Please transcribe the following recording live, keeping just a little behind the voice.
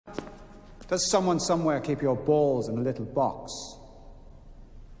Does someone somewhere keep your balls in a little box?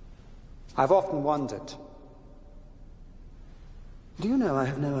 I've often wondered. Do you know, I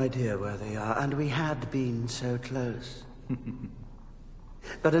have no idea where they are, and we had been so close.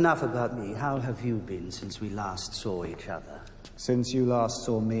 But enough about me. How have you been since we last saw each other? Since you last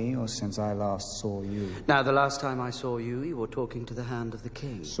saw me, or since I last saw you? Now, the last time I saw you, you were talking to the Hand of the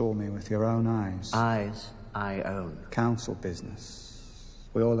King. Saw me with your own eyes. Eyes I own. Council business.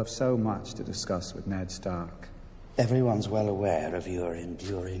 We all have so much to discuss with Ned Stark. Everyone's well aware of your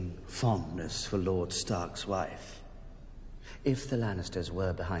enduring fondness for Lord Stark's wife. If the Lannisters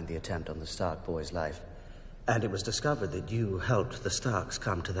were behind the attempt on the Stark boy's life, and it was discovered that you helped the Starks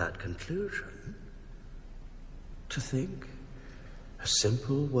come to that conclusion, to think, a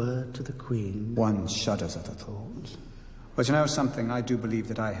simple word to the Queen... One shudders at the thought. But you know something? I do believe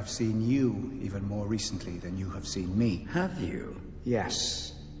that I have seen you even more recently than you have seen me. Have you?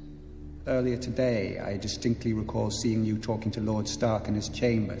 Yes. Earlier today, I distinctly recall seeing you talking to Lord Stark in his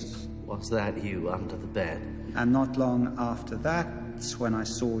chambers. Was that you under the bed? And not long after that, when I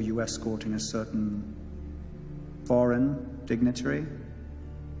saw you escorting a certain foreign dignitary.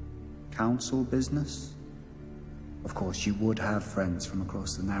 Council business. Of course, you would have friends from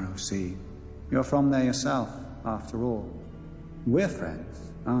across the narrow sea. You're from there yourself, after all. We're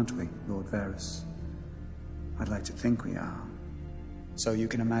friends, aren't we, Lord Varys? I'd like to think we are. So you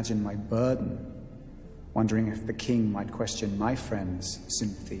can imagine my burden, wondering if the king might question my friends'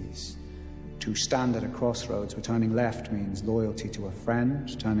 sympathies. To stand at a crossroads where turning left means loyalty to a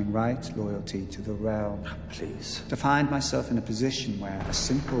friend, turning right, loyalty to the realm. Please. To find myself in a position where a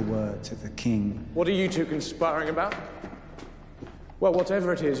simple word to the king... What are you two conspiring about? Well,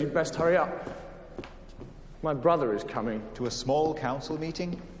 whatever it is, you'd best hurry up. My brother is coming. To a small council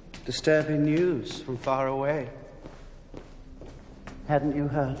meeting? Disturbing news from far away. Hadn't you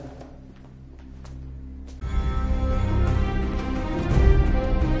heard?